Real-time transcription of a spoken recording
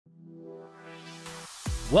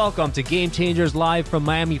Welcome to Game Changers live from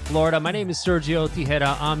Miami, Florida. My name is Sergio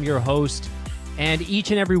Tigera. I'm your host. And each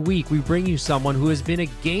and every week, we bring you someone who has been a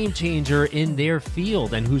game changer in their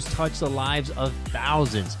field and who's touched the lives of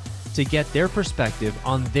thousands to get their perspective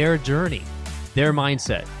on their journey, their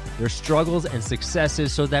mindset, their struggles and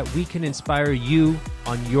successes so that we can inspire you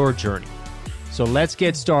on your journey. So let's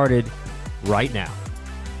get started right now.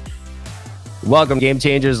 Welcome, Game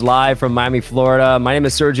Changers, live from Miami, Florida. My name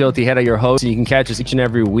is Sergio Tigera, your host, and you can catch us each and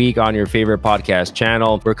every week on your favorite podcast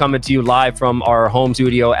channel. We're coming to you live from our home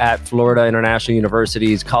studio at Florida International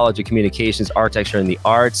University's College of Communications, Architecture, and the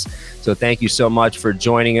Arts. So thank you so much for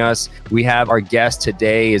joining us. We have our guest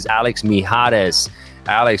today is Alex Mijares.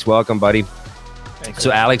 Alex, welcome, buddy. Thanks.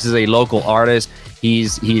 So Alex is a local artist.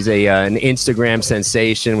 He's an Instagram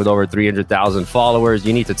sensation with over 300,000 followers.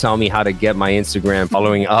 You need to tell me how to get my Instagram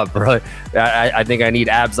following up, bro. I think I need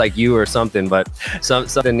abs like you or something, but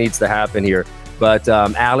something needs to happen here. But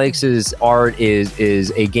Alex's art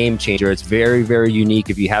is a game changer. It's very, very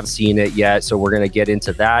unique if you haven't seen it yet. So we're gonna get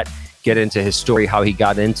into that, get into his story, how he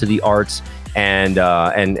got into the arts, and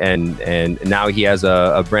now he has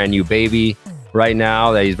a brand new baby right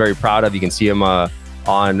now that he's very proud of. You can see him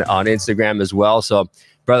on Instagram as well. So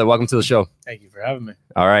brother, welcome to the show. Thank you for having me.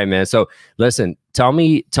 All right, man. So listen, tell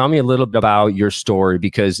me a little bit about your story,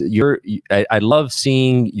 because I love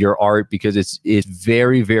seeing your art because it's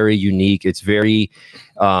very, very unique. It's very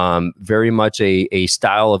much a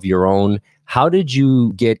style of your own. How did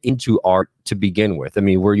you get into art to begin with? I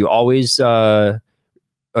mean, were you always an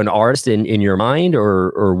artist in your mind,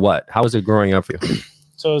 or what? How was it growing up for you?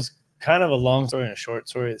 So it's kind of a long story and a short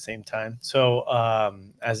story at the same time. So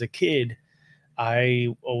as a kid, I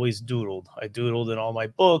always doodled. I doodled in all my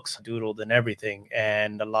books, doodled in everything.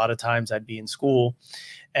 And a lot of times I'd be in school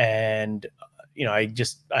and, you know, I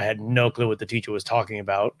had no clue what the teacher was talking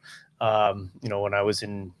about. You know, when I was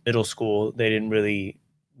in middle school, they didn't really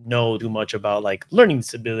know too much about like learning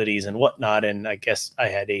disabilities and whatnot, and I guess I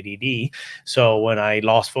had ADD. So when I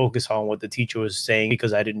lost focus on what the teacher was saying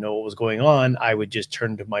because I didn't know what was going on, I would just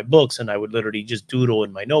turn to my books and I would literally just doodle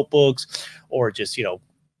in my notebooks, or just, you know,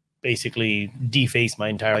 basically deface my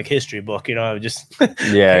entire like history book. You know, I would just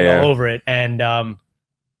all over it. And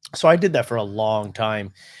so I did that for a long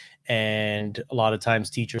time. And a lot of times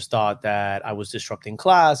teachers thought that I was disrupting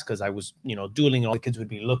class because I was, you know, doodling. All the kids would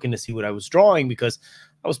be looking to see what I was drawing because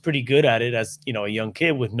I was pretty good at it as, you know, a young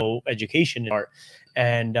kid with no education in art.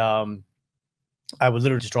 And I would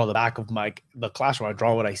literally just draw the back of the classroom. I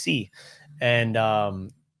draw what I see. And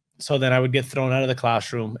so then I would get thrown out of the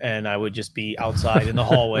classroom and I would just be outside in the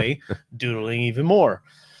hallway doodling even more.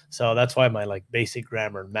 So that's why my like basic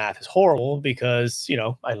grammar and math is horrible, because, you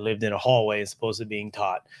know, I lived in a hallway as opposed to being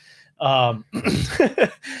taught.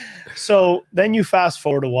 So then you fast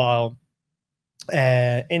forward a while,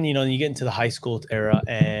 and you know, you get into the high school era,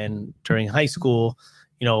 and during high school,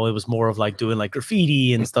 you know, it was more of like doing like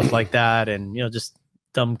graffiti and stuff like that, and, you know, just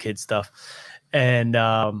dumb kid stuff. And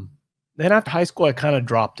then after high school, I kind of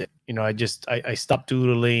dropped it. You know, I stopped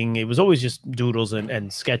doodling. It was always just doodles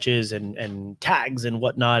and sketches and tags and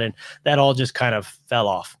whatnot, and that all just kind of fell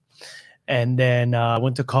off. And then I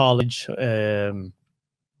went to college.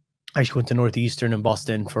 I actually went to Northeastern in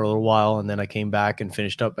Boston for a little while, and then I came back and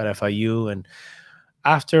finished up at FIU. And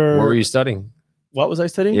after, what were you studying? What was I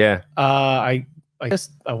studying? Yeah, I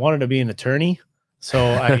guess I wanted to be an attorney, so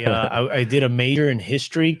I did a major in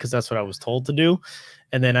history because that's what I was told to do.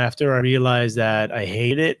 And then after I realized that I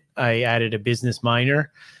hated it, I added a business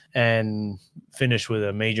minor and finished with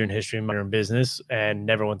a major in history and minor in business, and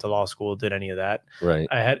never went to law school, did any of that. Right.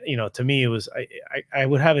 I had, you know, to me, it was, I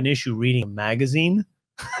would have an issue reading a magazine,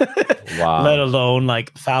 wow, let alone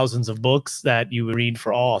like thousands of books that you would read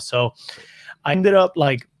for all. So I ended up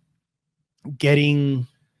like finishing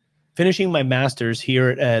my master's here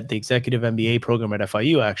at the executive MBA program at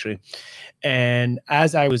FIU, actually. And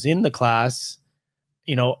as I was in the class,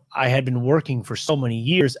 you know, I had been working for so many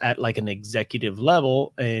years at like an executive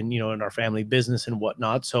level and, you know, in our family business and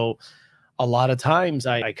whatnot. So a lot of times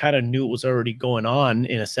I kind of knew what was already going on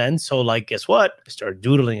in a sense. So like, guess what? I started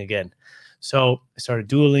doodling again. So I started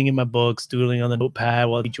doodling in my books, doodling on the notepad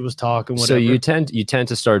while the teacher was talking, whatever. So you tend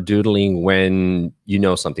to start doodling when you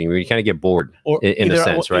know something, where you kind of get bored, or in a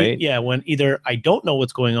sense, right? Yeah, when either I don't know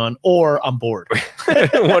what's going on or I'm bored.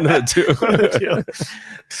 One of the two. One of the two.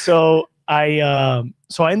 So I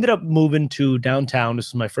ended up moving to downtown. This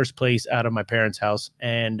was my first place out of my parents' house,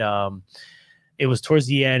 and it was towards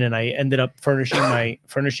the end, and I ended up furnishing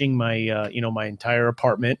my you know, my entire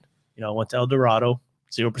apartment. You know, I went to El Dorado.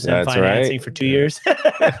 0% financing for 2 years.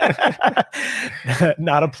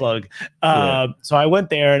 Not a plug. So I went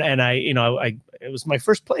there and I it was my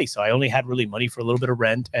first place. So I only had really money for a little bit of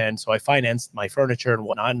rent. And so I financed my furniture and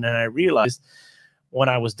whatnot. And then I realized when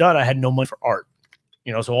I was done, I had no money for art,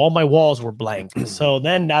 you know, so all my walls were blank. So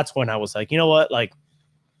then that's when I was like, you know what, like,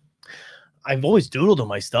 I've always doodled on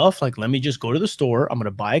my stuff. Like, let me just go to the store. I'm going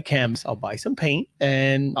to buy a canvas. I'll buy some paint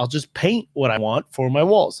and I'll just paint what I want for my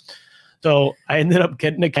walls. So I ended up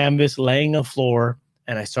getting a canvas, laying on the floor,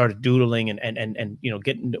 and I started doodling and you know,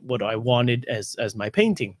 getting what I wanted as my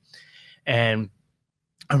painting. And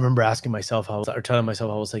I remember asking myself, telling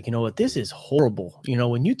myself, I was like, you know what, this is horrible. You know,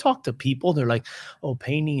 when you talk to people, they're like, oh,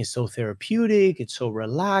 painting is so therapeutic. It's so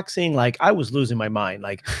relaxing. Like, I was losing my mind.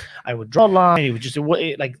 Like, I would draw a line. It would just,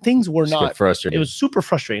 like, things were not frustrating. It was super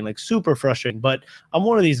frustrating, like super frustrating. But I'm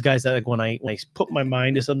one of these guys that, like, when I put my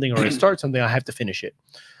mind to something or I start something, I have to finish it.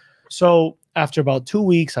 So after about 2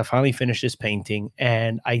 weeks, I finally finished this painting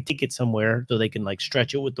and I take it somewhere so they can like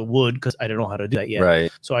stretch it with the wood because I don't know how to do that yet. Right.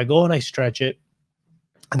 So I go and I stretch it.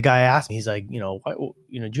 And the guy asked me, he's like, you know,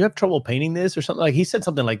 do you have trouble painting this or something? Like, he said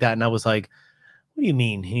something like that. And I was like, what do you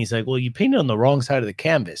mean? And he's like, well, you painted on the wrong side of the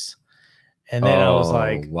canvas. And then I was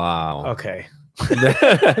like, wow. Okay.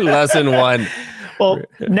 Lesson one. Well,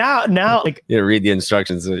 now, like, you read the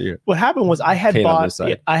instructions. What happened was I had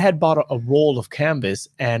bought a roll of canvas,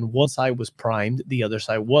 and one side was primed, the other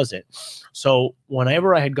side wasn't. So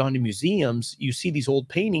whenever I had gone to museums, you see these old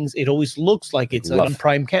paintings, it always looks like it's an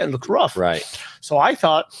unprimed canvas. It looks rough. Right. So I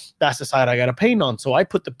thought that's the side I got to paint on. So I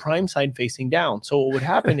put the prime side facing down. So what would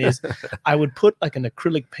happen is I would put like an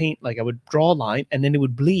acrylic paint, like I would draw a line and then it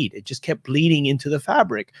would bleed. It just kept bleeding into the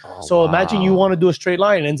fabric. So imagine you want to do a straight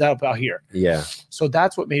line and it ends up out here. Yeah. So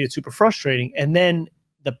that's what made it super frustrating. And then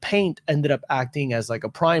the paint ended up acting as like a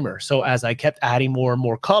primer. So as I kept adding more and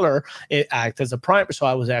more color, it acted as a primer. So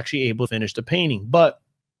I was actually able to finish the painting. But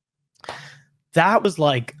that was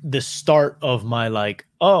like the start of my like,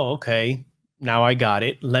 oh, okay, now I got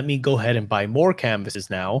it. Let me go ahead and buy more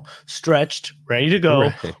canvases now, stretched, ready to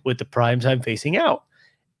go with the prime side facing out.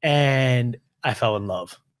 And I fell in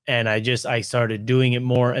love. And I started doing it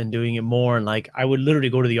more and doing it more. And like, I would literally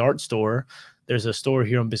go to the art store. There's a store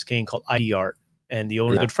here in Biscayne called ID Art. And the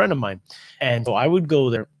owner is a good friend of mine. And so I would go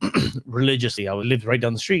there religiously. I would live right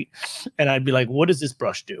down the street. And I'd be like, what does this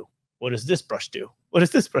brush do? What does this brush do? What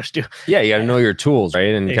does this brush do? Yeah, you got to know your tools,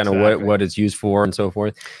 right? And kind of what it's used for and so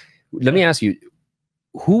forth. Let me ask you,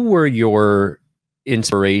 who were your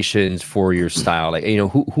inspirations for your style? Like, you know,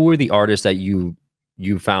 who are the artists that you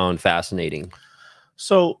found fascinating?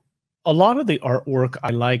 So a lot of the artwork I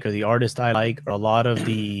like, or the artists I like, are a lot of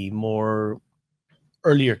the more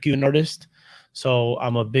earlier Cuban artists. So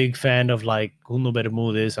I'm a big fan of like Juno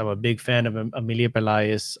Bermudez. I'm a big fan of Emilia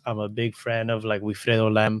Pelaez. I'm a big fan of like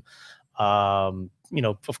Wilfredo Lem. You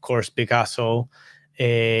know, of course, Picasso.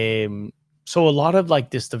 So a lot of like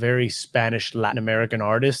the very Spanish Latin American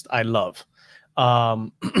artists I love.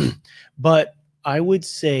 But I would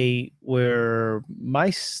say where my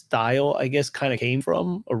style, I guess, kind of came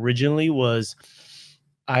from originally was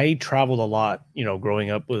I traveled a lot, you know, growing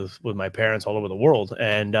up with my parents all over the world.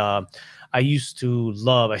 And I used to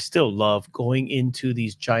love, I still love going into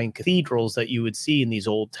these giant cathedrals that you would see in these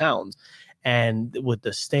old towns. And with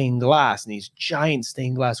the stained glass and these giant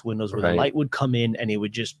stained glass windows where the light would come in and it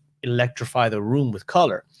would just electrify the room with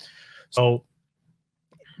color. So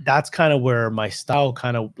that's kind of where my style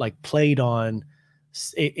kind of like played on.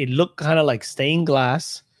 It looked kind of like stained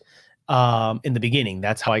glass in the beginning.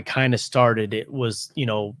 That's how I kind of started. It was, you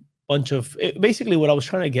know, basically what I was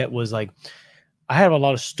trying to get was like, I have a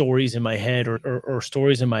lot of stories in my head or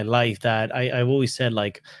stories in my life that I've always said,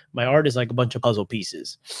 like, my art is like a bunch of puzzle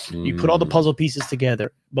pieces. You put all the puzzle pieces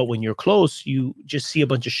together, but when you're close, you just see a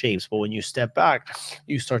bunch of shapes. But when you step back,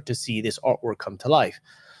 you start to see this artwork come to life.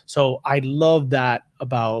 So I love that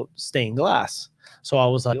about stained glass. So I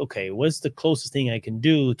was like, okay, what's the closest thing I can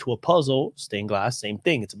do to a puzzle? Stained glass, same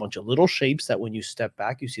thing. It's a bunch of little shapes that when you step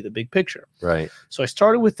back, you see the big picture. Right. So I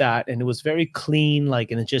started with that, and it was very clean,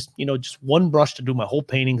 like, and it's just, you know, just one brush to do my whole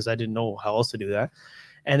painting because I didn't know how else to do that.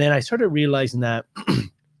 And then I started realizing that,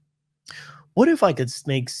 what if I could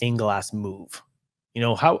make stained glass move? You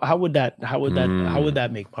know, how would that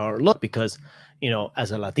make my art look? Because, you know,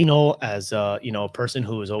 as a Latino, as a, you know, a person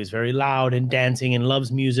who is always very loud and dancing and loves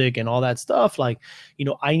music and all that stuff, like, you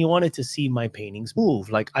know, I wanted to see my paintings move.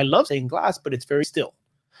 Like, I love stained glass, but it's very still.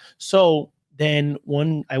 So then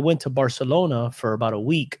when I went to Barcelona for about a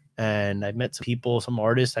week and I met some people, some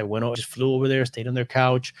artists, just flew over there, stayed on their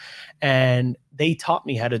couch, and they taught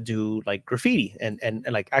me how to do like graffiti and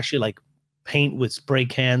like actually like paint with spray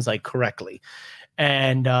cans, like correctly.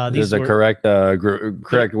 And there's a correct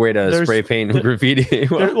way to spray paint graffiti.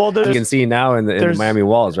 Well, you can see now in the Miami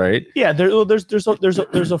walls, right? Yeah,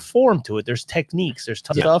 there's a form to it. There's techniques. There's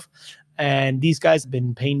tons of stuff. And these guys have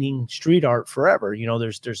been painting street art forever. You know,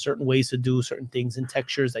 there's certain ways to do certain things and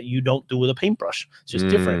textures that you don't do with a paintbrush. It's just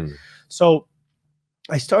different. So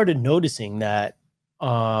I started noticing that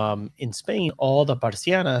in Spain, all the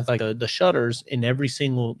persianas, like the shutters in every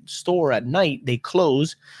single store at night, they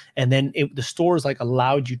close, and then the stores like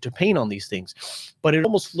allowed you to paint on these things. But it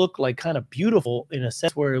almost looked like kind of beautiful in a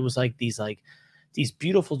sense where it was like these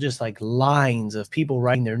beautiful just like lines of people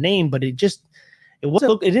writing their name, but it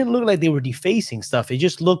didn't look like they were defacing stuff. It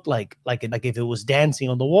just looked like if it was dancing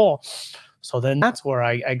on the wall. So then that's where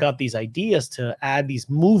I got these ideas to add these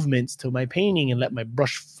movements to my painting and let my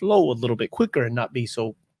brush flow a little bit quicker and not be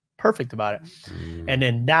so perfect about it. And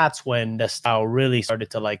then that's when the style really started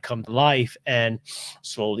to like come to life and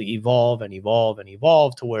slowly evolve and evolve and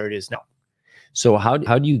evolve to where it is now. So how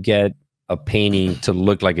do you get a painting to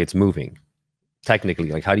look like it's moving? Technically,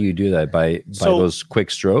 like how do you do that? By those quick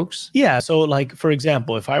strokes? Yeah. So like, for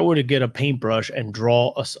example, if I were to get a paintbrush and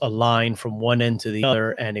draw a line from one end to the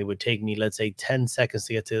other, and it would take me, let's say 10 seconds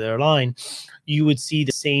to get to their line, you would see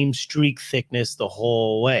the same streak thickness the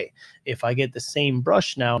whole way. If I get the same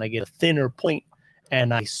brush now and I get a thinner point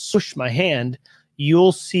and I swoosh my hand,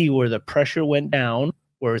 you'll see where the pressure went down,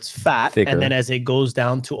 where it's fat. Thicker. And then as it goes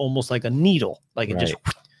down to almost like a needle, like it just,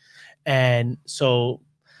 and so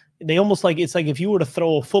they almost like, it's like if you were to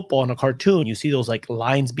throw a football in a cartoon, you see those like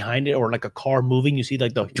lines behind it, or like a car moving, you see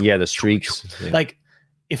like the streaks. Like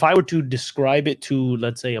if I were to describe it to,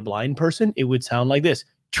 let's say, a blind person, it would sound like this.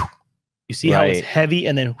 You see how it's heavy,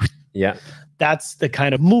 and then that's the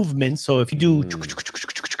kind of movement. So if you do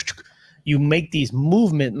you make these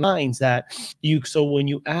movement lines that so when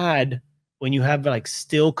you have like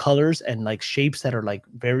still colors and like shapes that are like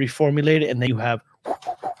very formulated, and then you have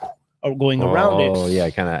going around it. Oh, yeah,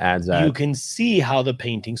 it kind of adds that. You can see how the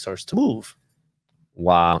painting starts to move.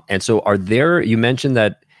 Wow. And so you mentioned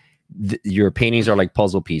that your paintings are like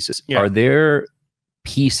puzzle pieces. Yeah. Are there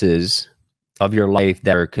pieces of your life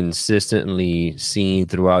that are consistently seen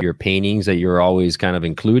throughout your paintings that you're always kind of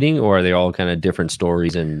including, or are they all kind of different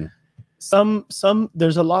stories? And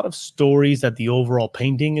there's a lot of stories that the overall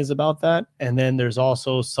painting is about that. And then there's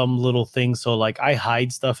also some little things. So like I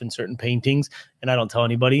hide stuff in certain paintings and I don't tell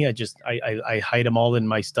anybody. I hide them all in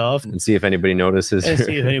my stuff and see if anybody notices.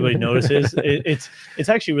 It's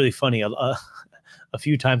actually really funny. A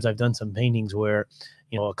few times I've done some paintings where,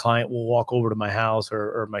 you know, a client will walk over to my house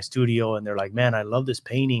or my studio, and they're like, man, I love this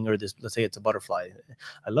painting, or this, let's say it's a butterfly.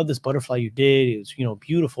 I love this butterfly you did. It was, you know,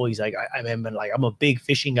 beautiful. He's like, I'm a big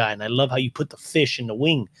fishing guy, and I love how you put the fish in the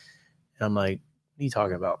wing. And I'm like, what are you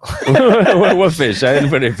talking about? what fish? I didn't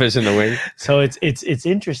put any fish in the wing. So it's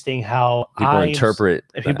interesting how people interpret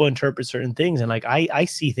certain things, and like I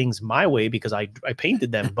see things my way because I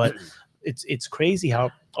painted them, but it's crazy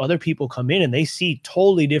how other people come in and they see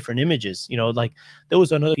totally different images. You know, like there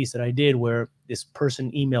was another piece that I did where this person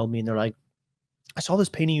emailed me and they're like, I saw this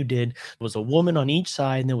painting you did. There was a woman on each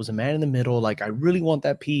side and there was a man in the middle. Like, I really want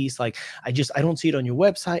that piece. Like, I don't see it on your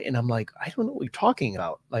website. And I'm like, I don't know what you're talking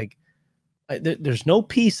about. Like, there's no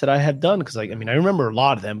piece that I have done. Cause like, I mean, I remember a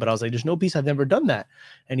lot of them, but I was like, there's no piece I've never done that.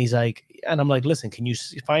 And he's like, and I'm like, listen, can you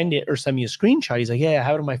find it or send me a screenshot? He's like, yeah, I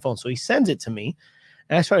have it on my phone. So he sends it to me.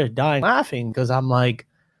 And I started dying laughing because I'm like,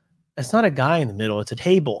 it's not a guy in the middle, it's a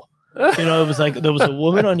table. You know, it was like there was a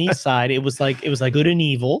woman on each side. It was like good and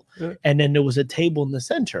evil, and then there was a table in the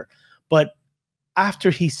center. But after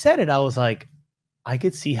he said it, I was like, I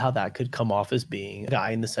could see how that could come off as being a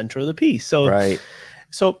guy in the center of the piece. So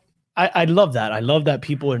so I love that. I love that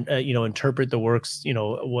people you know, interpret the works, you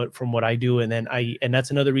know, from what I do, and then and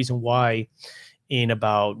that's another reason why in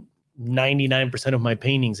about 99% of my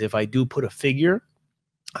paintings, if I do put a figure,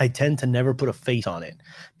 I tend to never put a face on it,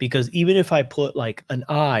 because even if I put like an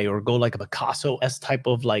eye or go like a Picasso-esque type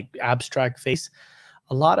of like abstract face,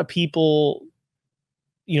 a lot of people,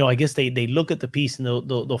 you know, I guess they look at the piece and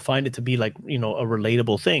they'll find it to be like, you know, a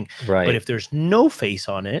relatable thing. Right. But if there's no face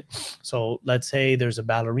on it, so let's say there's a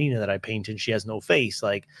ballerina that I painted, she has no face.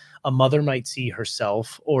 Like a mother might see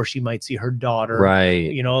herself, or she might see her daughter. Right.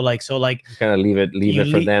 You know, like, so like kind of leave it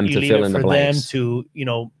for them to fill in the blanks. To, you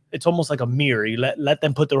know, it's almost like a mirror. You let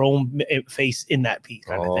them put their own face in that piece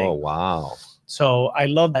kind of thing. Oh, wow. So I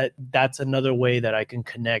love that. That's another way that I can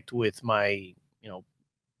connect with my, you know,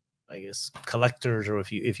 I guess collectors, or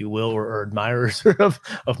if you will, or admirers of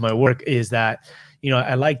my work, is that, you know,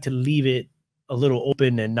 I like to leave it a little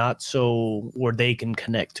open and not so where they can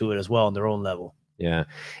connect to it as well on their own level. Yeah.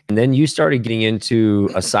 And then you started getting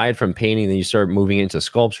into, aside from painting, then you started moving into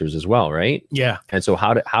sculptures as well, right? Yeah. And so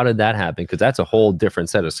how did that happen? Because that's a whole different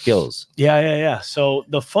set of skills. Yeah. So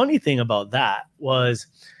the funny thing about that was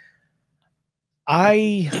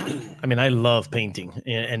I mean, I love painting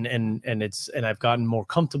and I've gotten more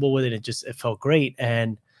comfortable with it. It felt great.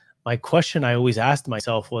 And my question I always asked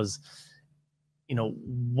myself was,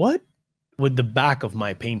 what would the back of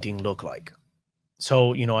my painting look like? So,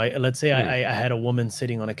 let's say I had a woman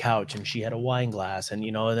sitting on a couch and she had a wine glass, and,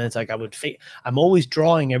 and then it's like I'm always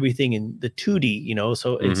drawing everything in the 2D,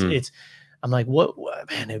 so I'm like, what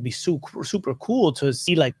man, it'd be super cool to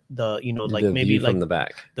see like the maybe view from the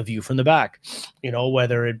back, the view from the back,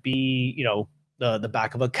 whether it be, the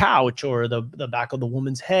back of a couch or the back of the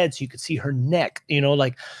woman's head, so you could see her neck,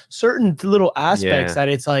 like certain little aspects that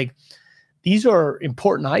it's like, these are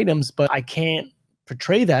important items, but I can't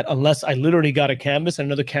portray that unless I literally got a canvas and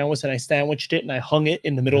another canvas and I sandwiched it and I hung it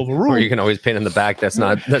in the middle of a room. Or you can always paint in the back that's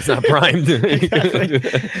not primed.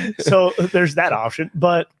 So there's that option.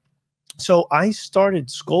 But so I started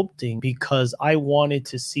sculpting because I wanted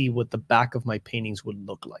to see what the back of my paintings would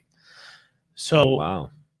look like. So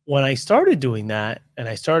when I started doing that and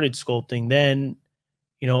I started sculpting, then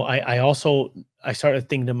I started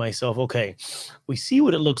thinking to myself, okay, we see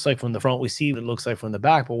what it looks like from the front, we see what it looks like from the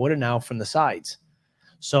back, but what are now from the sides?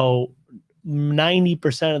 So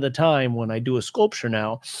 90% of the time when I do a sculpture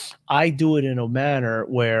now, I do it in a manner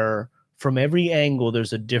where from every angle,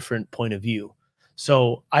 there's a different point of view.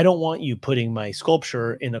 So I don't want you putting my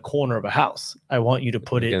sculpture in a corner of a house. I want you to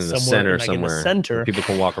put it somewhere in the center. People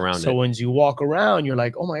can walk around. So when you walk around, you're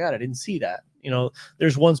like, oh my God, I didn't see that.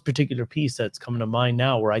 There's one particular piece that's coming to mind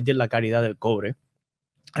now where I did La Caridad del Cobre.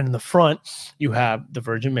 And in the front, you have the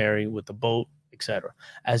Virgin Mary with the boat, etc.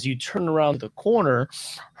 As you turn around the corner,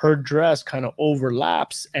 her dress kind of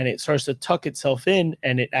overlaps and it starts to tuck itself in,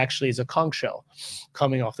 and it actually is a conch shell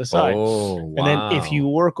coming off the side. Oh, wow. And then if you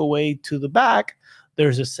work away to the back,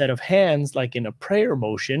 there's a set of hands like in a prayer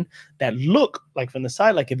motion that look like from the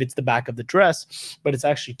side, like if it's the back of the dress, but it's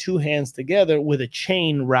actually two hands together with a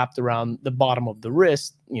chain wrapped around the bottom of the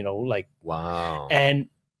wrist, like, wow. And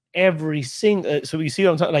every single, so you see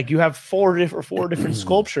what I'm talking, like you have four different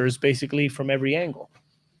sculptures basically from every angle.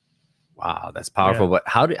 Wow, that's powerful. Yeah.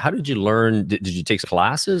 But how did you learn? Did you take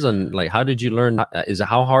classes, and like how did you learn?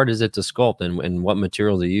 How hard is it to sculpt, and what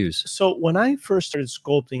material to use? So when I first started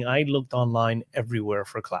sculpting, I looked online everywhere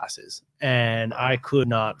for classes, and I could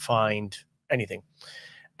not find anything.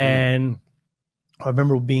 And I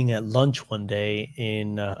remember being at lunch one day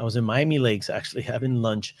I was in Miami Lakes actually having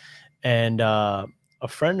lunch, and a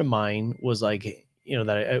friend of mine was like,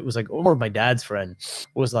 it was like, or my dad's friend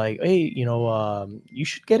was like, hey, you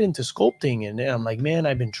should get into sculpting. And I'm like, man,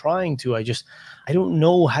 I've been trying to, I don't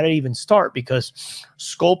know how to even start, because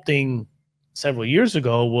sculpting several years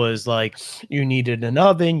ago was like, you needed an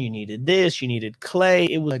oven, you needed this, you needed clay.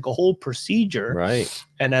 It was like a whole procedure. Right.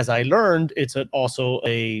 And as I learned, it's also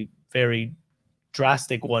a very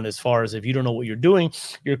drastic one, as far as if you don't know what you're doing,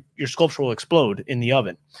 your sculpture will explode in the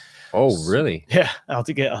oven. Oh, really? Yeah, I'll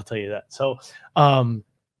tell you that. So,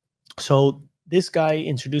 so this guy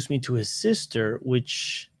introduced me to his sister,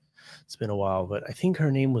 which it's been a while, but I think her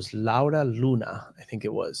name was Laura Luna. I think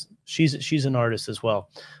it was. She's an artist as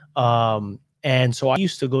well. And so I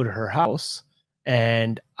used to go to her house,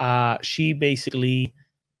 and she basically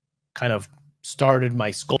kind of started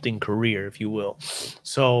my sculpting career, if you will.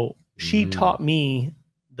 So she taught me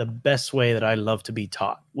the best way that I love to be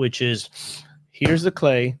taught, which is, here's the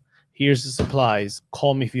clay, here's the supplies,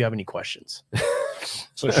 call me if you have any questions.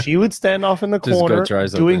 So she would stand off in the corner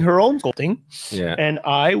doing her own sculpting, and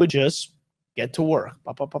I would just get to work.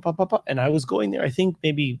 And I was going there, I think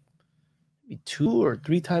maybe 2 or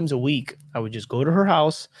 3 times a week. I would just go to her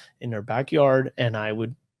house in her backyard, and I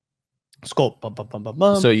would sculpt.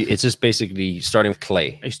 So it's just basically starting with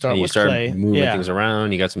clay. You start moving things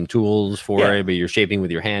around. You got some tools for it, but you're shaping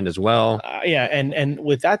with your hand as well. And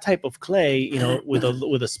with that type of clay, with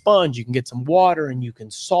a sponge, you can get some water and you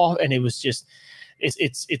can soft. And it was just,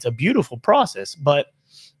 it's a beautiful process. But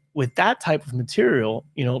with that type of material,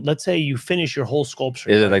 let's say you finish your whole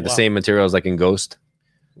sculpture. Is it like the same materials like in Ghost?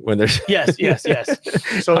 When there's yes.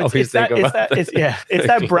 So it's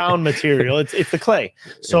that brown material. It's the clay.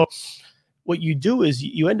 So what you do is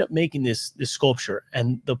you end up making this sculpture,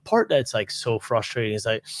 and the part that's like so frustrating is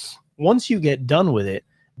like, once you get done with it,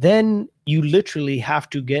 then you literally have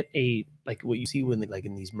to get like what you see when like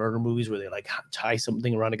in these murder movies where they like tie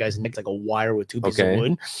something around a guy's neck, like a wire with 2 pieces of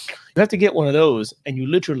wood. You have to get one of those, and you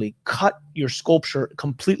literally cut your sculpture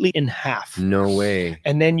completely in half. No way.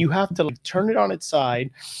 And then you have to like turn it on its side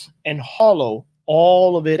and hollow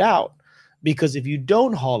all of it out, because if you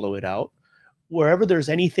don't hollow it out, wherever there's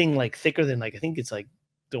anything like thicker than like, I think it's like,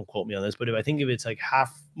 don't quote me on this, but if I think if it's like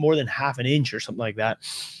more than half an inch or something like that,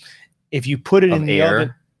 if you put it in the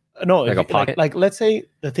oven, no, like a pocket, like let's say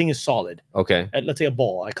the thing is solid. Okay. Let's say a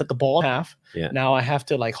ball. I cut the ball in half. Yeah. Now I have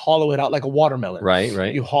to like hollow it out like a watermelon. Right,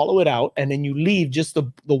 right. You hollow it out and then you leave just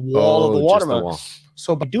the wall of the watermelon. Wall.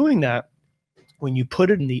 So by doing that, when you put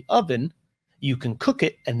it in the oven, you can cook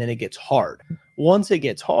it and then it gets hard. Once it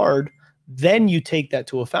gets hard, then you take that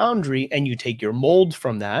to a foundry and you take your mold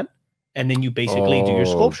from that, and then you basically do your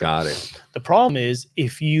sculpture. Got it. The problem is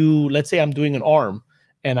if you, let's say I'm doing an arm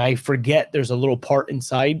and I forget there's a little part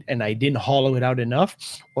inside and I didn't hollow it out enough,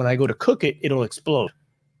 when I go to cook it, it'll explode.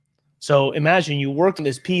 So imagine you work on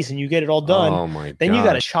this piece and you get it all done. Oh my God. Then you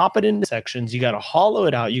got to chop it into sections. You got to hollow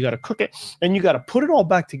it out. You got to cook it. Then you got to put it all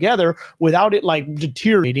back together without it like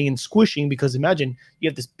deteriorating and squishing, because imagine you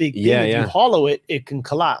have this big thing. If you hollow it, it can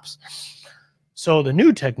collapse. So the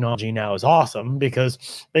new technology now is awesome,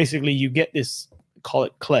 because basically you get this, call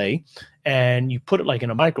it clay, and you put it like in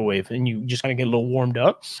a microwave and you just kind of get a little warmed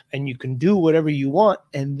up and you can do whatever you want.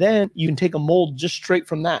 And then you can take a mold just straight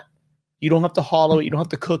from that. You don't have to hollow it. You don't have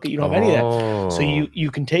to cook it. You don't have any of that. So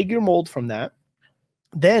you can take your mold from that.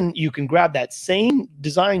 Then you can grab that same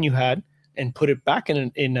design you had and put it back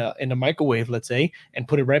in a microwave, let's say, and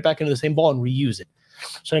put it right back into the same ball and reuse it.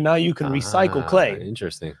 So now you can recycle clay.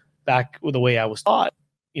 Interesting. Back with the way I was taught,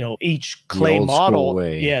 you know, each clay model,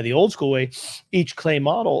 the old school way, each clay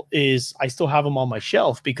model is, I still have them on my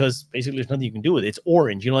shelf because basically there's nothing you can do with it. It's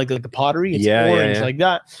orange, you know, like the pottery, it's orange like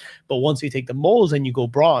that. But once you take the molds and you go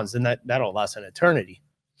bronze, then that'll last an eternity.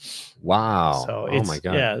 Wow. So oh my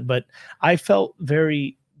God. Yeah, but I felt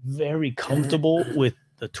very, very comfortable with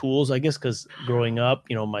the tools, I guess, because growing up,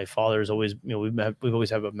 you know, my father's always, you know, we've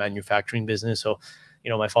always had a manufacturing business. So, you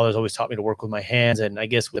know, my father's always taught me to work with my hands, and I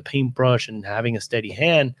guess with a paintbrush and having a steady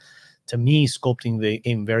hand, to me, sculpting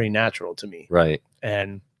became very natural to me. Right.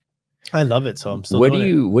 And I love it. So I'm still what do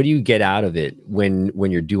you get out of it when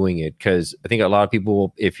you're doing it? Because I think a lot of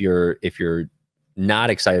people, if you're not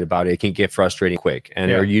excited about it, it can get frustrating quick,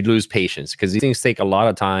 and or you'd lose patience, because these things take a lot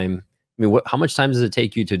of time. I mean, how much time does it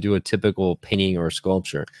take you to do a typical painting or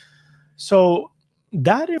sculpture? So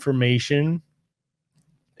that information,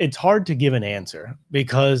 it's hard to give an answer,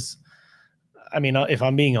 because, I mean, if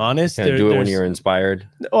I'm being honest, do it when you're inspired.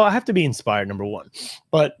 Well, I have to be inspired, number one.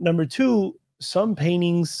 But number two, some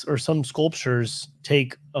paintings or some sculptures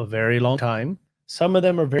take a very long time. Some of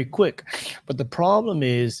them are very quick. But the problem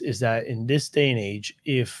is that in this day and age,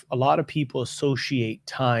 if a lot of people associate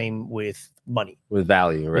time with money, with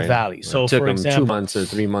value, right? With value. So it took for them example, 2 months or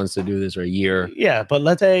 3 months to do this, or a year. Yeah, but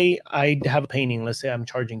let's say I have a painting. Let's say I'm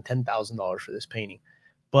charging $10,000 for this painting,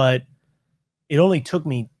 but it only took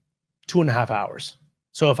me 2.5 hours.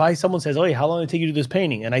 So if someone says, "Oh, how long did it take you to do this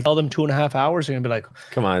painting?" and I tell them 2.5 hours, they're gonna be like,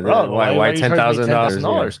 "Come on, why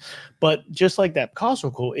 $10,000?" But just like that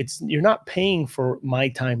Picasso quote, you're not paying for my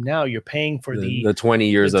time now. You're paying for the 20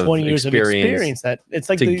 years of experience that it's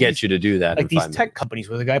like to get you to do that. Like these tech companies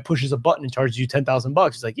where the guy pushes a button and charges you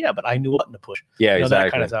 $10,000. He's like, "Yeah, but I knew what button to push." Yeah, you know, exactly.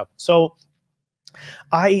 That kind of stuff. So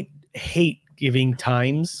I hate giving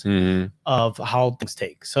times of how things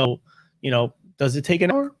take. So, you know, does it take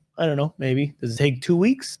an hour? I don't know. Maybe. Does it take 2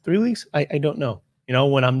 weeks, 3 weeks? I don't know. You know,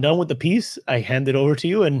 when I'm done with the piece, I hand it over to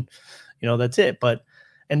you, and, you know, that's it.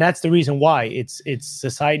 And that's the reason why it's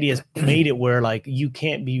society has made it where, like, you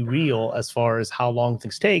can't be real as far as how long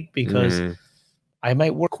things take, because I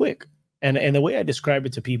might work quick. And the way I describe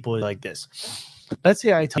it to people is like this. Let's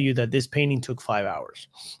say I tell you that this painting took 5 hours.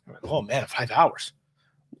 Like, oh man, 5 hours.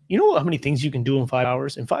 You know how many things you can do in 5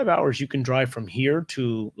 hours? In 5 hours, you can drive from here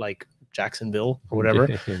to like Jacksonville or whatever.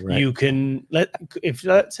 Right. You can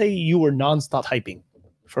let's say you were nonstop typing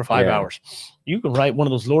for 5 hours, you can write one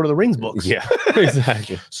of those Lord of the Rings books. Yeah,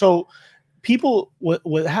 exactly. So people,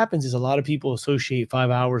 what happens is a lot of people associate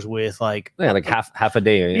 5 hours with like half a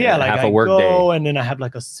day. Yeah, like half a work day, and then I have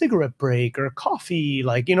like a cigarette break or coffee,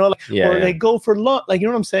 like, you know, or they go for lunch, like, you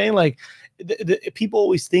know what I'm saying? Like people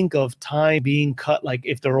always think of time being cut like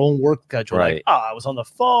if their own work schedule, like, oh, I was on the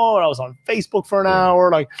phone, I was on Facebook for an hour.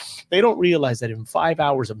 Like, they don't realize that in 5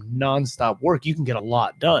 hours of nonstop work, you can get a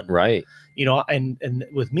lot done. Right. You know, and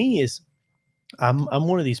with me is I'm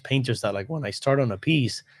one of these painters that, like, when I start on a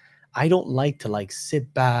piece, I don't like to like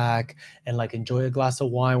sit back and like enjoy a glass of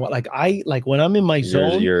wine. Like when I'm in my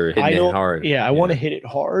zone, you're hitting it hard. Yeah, I want to hit it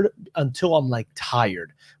hard until I'm like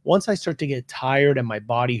tired. Once I start to get tired and my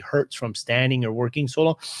body hurts from standing or working so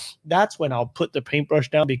long, that's when I'll put the paintbrush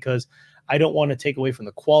down, because I don't want to take away from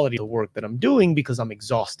the quality of the work that I'm doing because I'm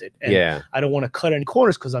exhausted. And I don't want to cut any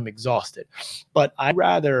corners because I'm exhausted. But I'd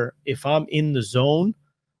rather, if I'm in the zone,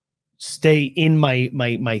 stay in my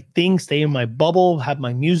thing, stay in my bubble, have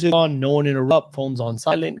my music on, no one interrupt, phones on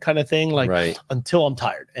silent kind of thing, like until I'm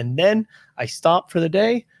tired. And then I stop for the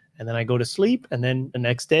day, and then I go to sleep. And then the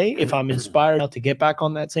next day, if I'm inspired to get back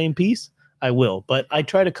on that same piece, I will. But I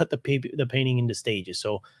try to cut the painting into stages.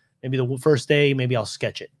 So maybe the first day, maybe I'll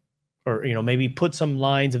sketch it, or, you know, maybe put some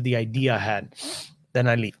lines of the idea I had, then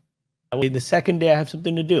I leave. The second day I have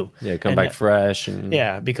something to do. Yeah, come back fresh. And...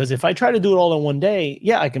 Yeah, because if I try to do it all in one day,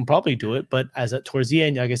 yeah, I can probably do it. But towards the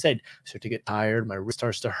end, like I said, I start to get tired. My wrist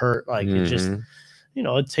starts to hurt. Like it just, you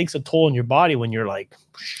know, it takes a toll on your body when you're like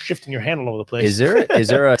shifting your hand all over the place. Is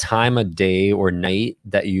there a time of day or night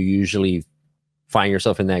that you usually find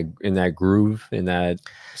yourself in that groove, in that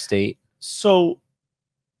state? So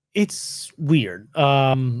it's weird.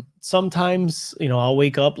 Sometimes, you know, I'll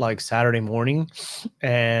wake up like Saturday morning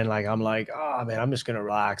and like, I'm like, oh man, I'm just going to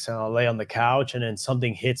relax, and I'll lay on the couch, and then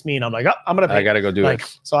something hits me and I'm like, oh, I'm going to paint. I got to go do it.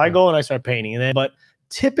 So I go and I start painting, and then, but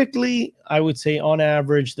typically I would say on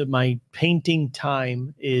average that my painting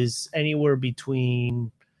time is anywhere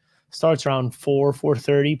between, starts around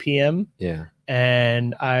 4:30 p.m. Yeah.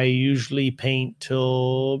 And I usually paint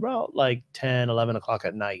till about like 10, 11 o'clock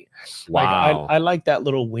at night. Wow. Like I like that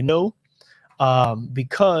little window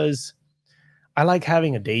because I like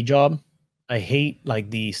having a day job. I hate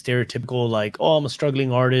like the stereotypical, like, oh, I'm a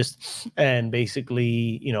struggling artist, and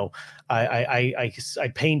basically, you know, I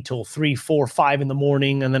paint till 3, 4, 5 in the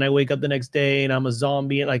morning, and then I wake up the next day and I'm a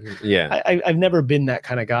zombie. And like, I've never been that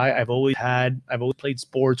kind of guy. I've always played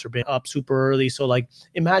sports or been up super early. So like,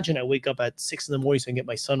 imagine I wake up at 6 in the morning so I can get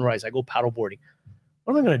my sunrise. I go paddleboarding.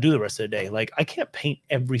 What am I going to do the rest of the day? Like, I can't paint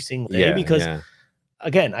every single day because,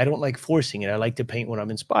 again, I don't like forcing it. I like to paint when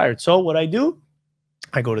I'm inspired. So what I do,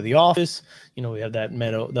 I go to the office, you know, we have that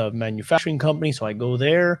the manufacturing company. So I go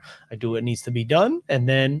there, I do what needs to be done. And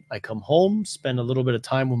then I come home, spend a little bit of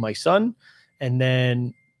time with my son, and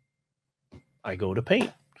then I go to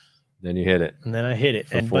paint. Then you hit it. And then I hit it.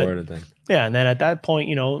 And then at that point,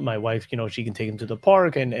 you know, my wife, you know, she can take him to the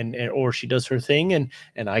park or she does her thing, and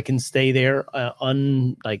I can stay there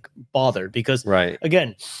bothered because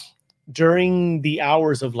again, during the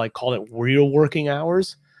hours of like, call it real working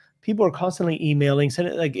hours, people are constantly emailing,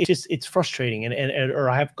 sending, like, it's frustrating.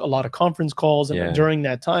 Or I have a lot of conference calls during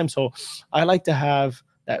that time. So I like to have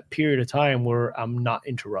that period of time where I'm not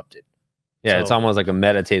interrupted. Yeah, so, it's almost like a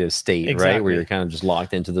meditative state, right? Where you're kind of just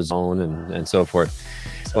locked into the zone and so forth.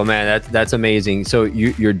 Well, man, that's amazing. So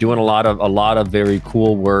you're doing a lot of very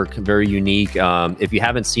cool work, very unique. If you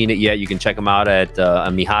haven't seen it yet, you can check him out at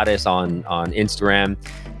Mijares on Instagram.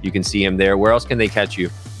 You can see him there. Where else can they catch you?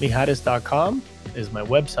 Mijares.com is my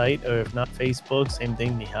website, or if not, Facebook, same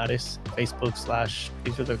thing, Mijares,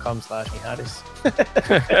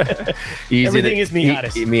 facebook.com/Mijares. Everything is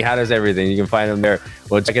Mijares. Mijares everything. You can find them there.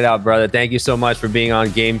 Well, check it out, brother. Thank you so much for being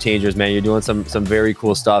on Game Changers, man. You're doing some very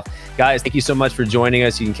cool stuff. Guys, thank you so much for joining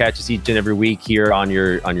us. You can catch us each and every week here on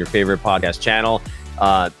your favorite podcast channel.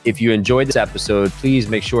 If you enjoyed this episode, please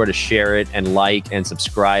make sure to share it and like and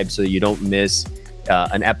subscribe so that you don't miss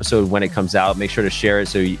an episode when it comes out. Make sure to share it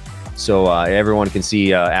so everyone can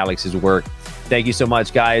see Alex's work. Thank you so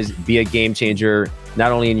much, guys. Be a game changer,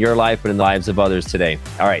 not only in your life, but in the lives of others today.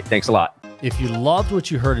 All right. Thanks a lot. If you loved what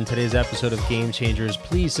you heard in today's episode of Game Changers,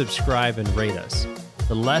 please subscribe and rate us.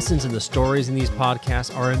 The lessons and the stories in these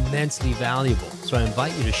podcasts are immensely valuable, so I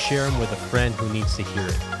invite you to share them with a friend who needs to hear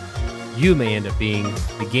it. You may end up being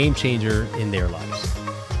the game changer in their lives.